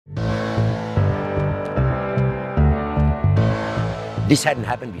This hadn't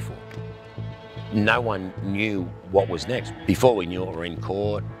happened before. No one knew what was next. Before we knew it, we were in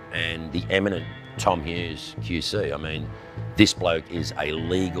court, and the eminent Tom Hughes QC, I mean, this bloke is a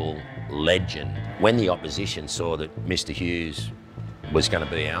legal legend. When the opposition saw that Mr. Hughes was going to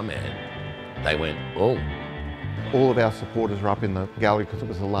be our man, they went, oh. All of our supporters were up in the gallery because it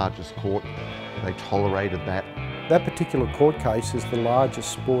was the largest court. They tolerated that. That particular court case is the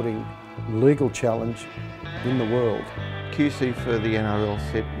largest sporting legal challenge in the world. QC for the NRL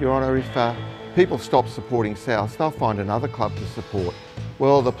said, Your Honour, if people stop supporting South, they'll find another club to support.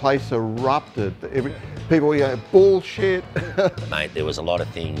 Well, the place erupted. People go, bullshit. Mate, there was a lot of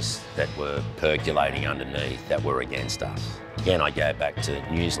things that were percolating underneath that were against us. Again, I go back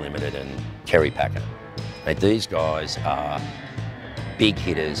to News Limited and Kerry Packer. Mate, these guys are big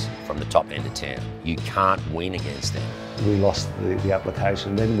hitters from the top end of town. You can't win against them. We lost the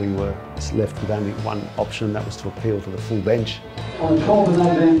application, then we were left with only one option, that was to appeal to the full bench. On the 12th of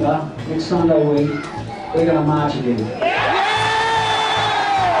November, next Sunday week, we're going to march again.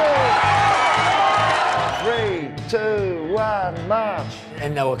 3, 2, 1, march.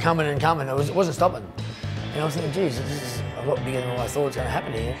 And they were coming and coming, it wasn't stopping. And I was thinking, geez, this is a lot bigger than what I thought was going to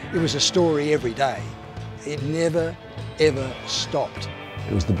happen here. It was a story every day. It never, ever stopped.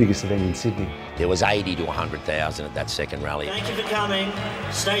 It was the biggest event in Sydney. There was 80 to 100,000 at that second rally. Thank you for coming.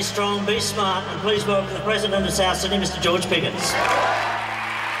 Stay strong, be smart, and please welcome the President of South Sydney, Mr. George Pickens.